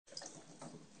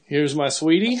Here's my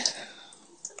sweetie.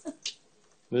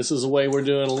 This is the way we're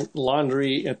doing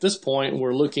laundry. At this point,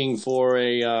 we're looking for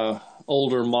a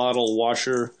older model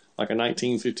washer, like a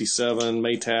 1957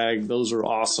 Maytag. Those are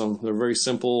awesome. They're very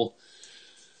simple.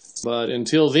 But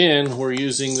until then, we're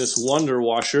using this Wonder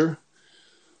Washer,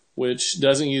 which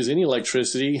doesn't use any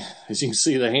electricity. As you can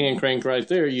see, the hand crank right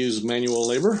there uses manual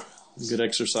labor. Good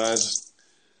exercise.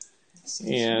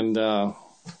 And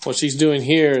what she's doing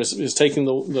here is taking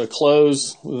the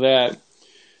clothes that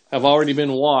have already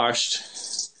been washed,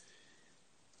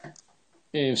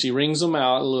 and she wrings them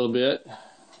out a little bit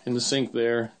in the sink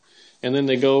there, and then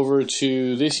they go over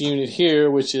to this unit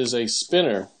here, which is a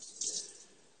spinner.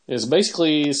 It's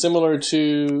basically similar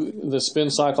to the spin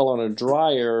cycle on a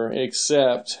dryer,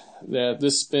 except that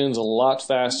this spins a lot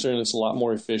faster and it's a lot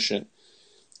more efficient.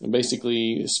 It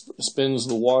basically spins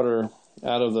the water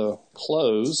out of the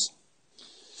clothes.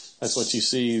 That's what you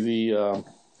see the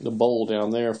bowl down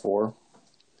there for.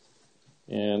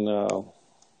 And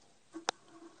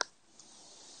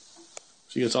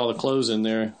she gets all the clothes in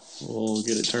there. We'll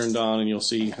get it turned on and you'll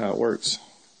see how it works.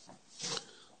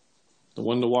 The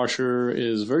Wonder Washer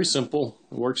is very simple.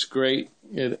 It works great.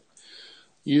 It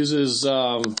uses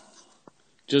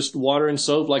just water and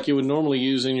soap like you would normally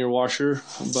use in your washer,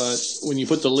 but when you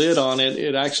put the lid on it,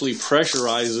 it actually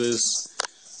pressurizes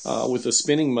with a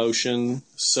spinning motion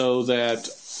so that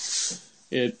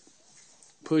it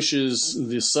pushes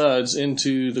the suds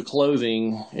into the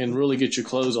clothing and really gets your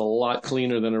clothes a lot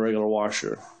cleaner than a regular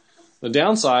washer. The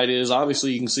downside is,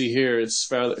 obviously you can see here, it's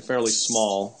fairly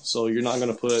small, so you're not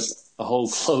going to put a whole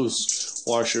clothes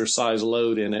washer size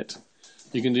load in it.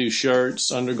 You can do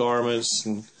shirts, undergarments,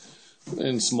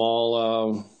 and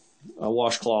small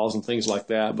washcloths and things like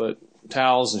that, but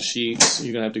towels and sheets,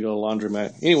 you're going to have to go to a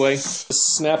laundromat. Anyway,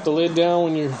 just snap the lid down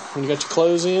when you got your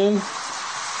clothes in,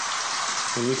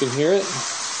 and you can hear it.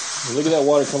 Look at that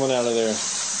water coming out of there.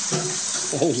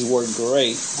 These work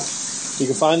great. You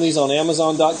can find these on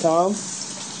Amazon.com.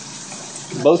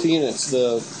 Both units,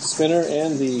 the spinner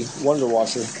and the Wonder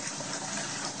Washer.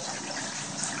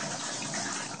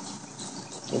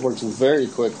 It works very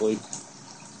quickly.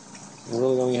 You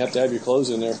really only have to have your clothes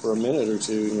in there for a minute or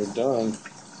two and you're done.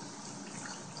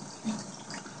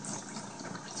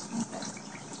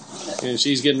 And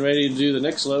she's getting ready to do the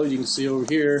next load. You can see over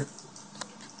here,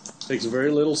 takes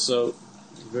very little soap.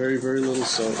 Very, very little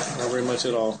soap. Not very much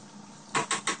at all.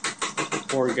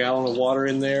 Pour a gallon of water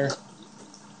in there.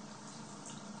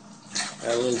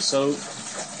 Add a little soap.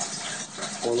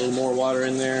 Pour a little more water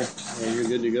in there, and you're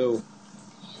good to go.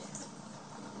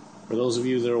 For those of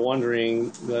you that are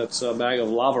wondering, that's a bag of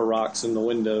lava rocks in the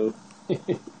window.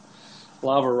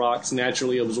 Lava rocks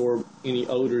naturally absorb any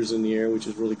odors in the air, which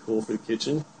is really cool for the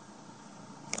kitchen.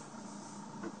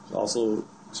 It also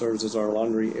serves as our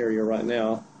laundry area right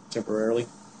now, temporarily.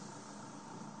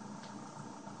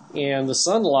 And the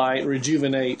sunlight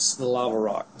rejuvenates the lava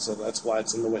rock, so that's why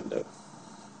it's in the window.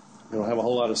 We don't have a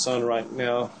whole lot of sun right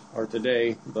now, or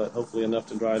today, but hopefully enough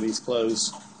to dry these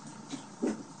clothes.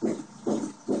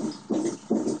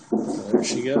 There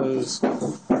she goes.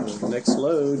 The next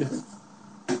load.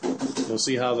 You'll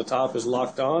see how the top is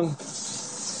locked on.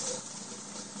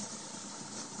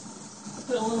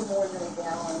 Put a little more than a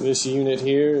gallon. This unit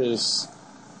here is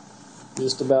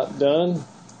just about done.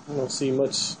 I don't see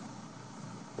much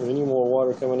of any more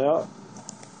water coming out.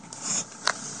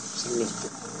 So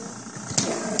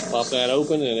just pop that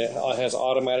open and it has an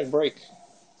automatic brake.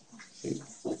 See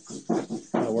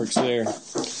how it works there.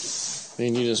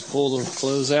 Then you just pull the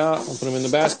clothes out and put them in the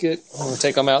basket. I'm going to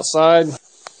take them outside.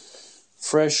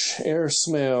 Fresh air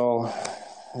smell.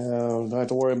 Don't have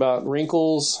to worry about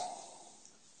wrinkles.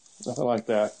 Nothing like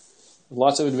that.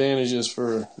 Lots of advantages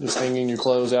for just hanging your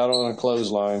clothes out on a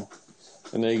clothesline.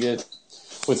 And they get,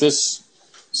 with this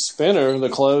spinner, the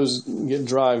clothes get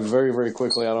dry very, very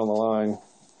quickly out on the line.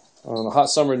 On a hot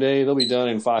summer day, they'll be done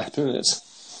in 5 minutes.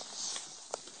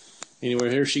 Anyway,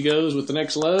 here she goes with the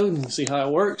next load. See how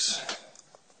it works?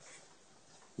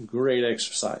 Great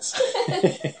exercise.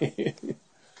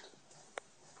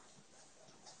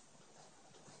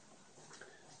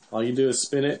 All you do is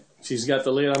spin it. She's got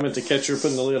the lid. I meant to catch her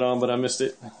putting the lid on, but I missed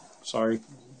it. Sorry,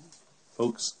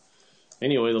 folks.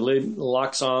 Anyway, the lid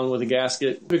locks on with a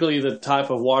gasket. Typically the type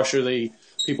of washer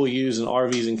people use in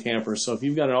RVs and campers. So if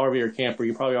you've got an RV or camper,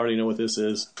 you probably already know what this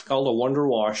is. It's called a Wonder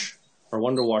Wash, or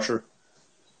Wonder Washer.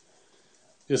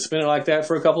 Just spin it like that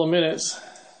for a couple of minutes.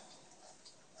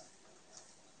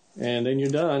 And then you're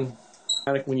done.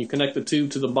 When you connect the tube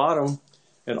to the bottom,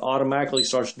 it automatically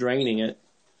starts draining it.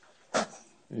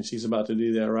 And she's about to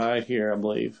do that right here, I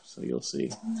believe. So you'll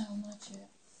see. No, not yet.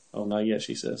 Oh, not yet,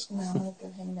 she says. No, I'm going to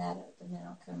go hang that up, and then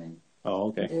I'll come and Oh,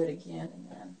 okay. do it again, and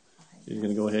then She's going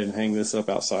to go ahead and hang this up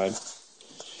outside.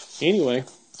 Anyway,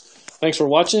 thanks for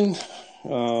watching.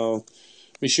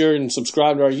 Be sure and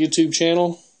subscribe to our YouTube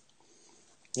channel.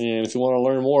 And if you want to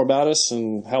learn more about us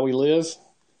and how we live,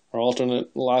 our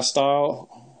alternate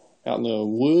lifestyle out in the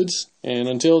woods. And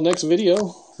until next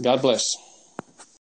video, God bless.